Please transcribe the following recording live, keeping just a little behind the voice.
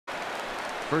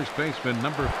first baseman,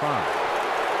 number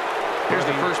 5. Here's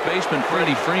the first baseman,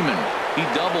 Freddie Freeman. He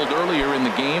doubled earlier in the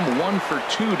game, 1 for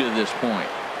 2 to this point.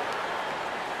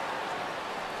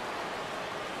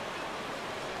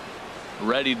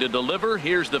 Ready to deliver.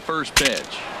 Here's the first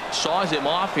pitch. Saws him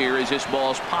off here as this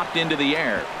ball's popped into the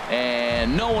air.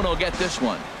 And no one will get this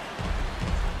one.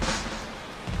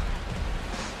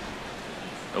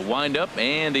 The windup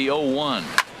and the 0-1.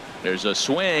 There's a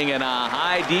swing and a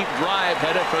high deep drive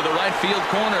headed for the right field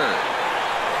corner.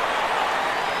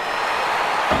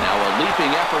 Now a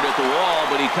leaping effort at the wall,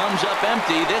 but he comes up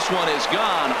empty. This one is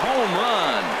gone. Home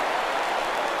run.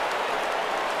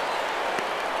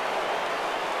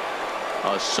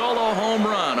 A solo home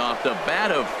run off the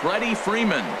bat of Freddie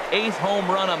Freeman. 8th home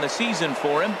run on the season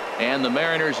for him. And the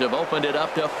Mariners have opened it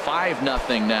up to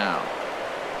 5-0 now.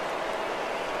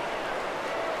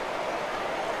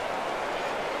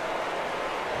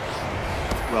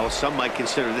 Well, some might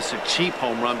consider this a cheap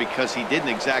home run because he didn't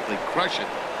exactly crush it,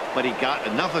 but he got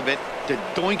enough of it to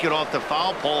doink it off the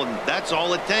foul pole, and that's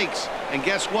all it takes. And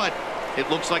guess what? It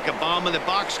looks like a bomb in the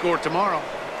box score tomorrow.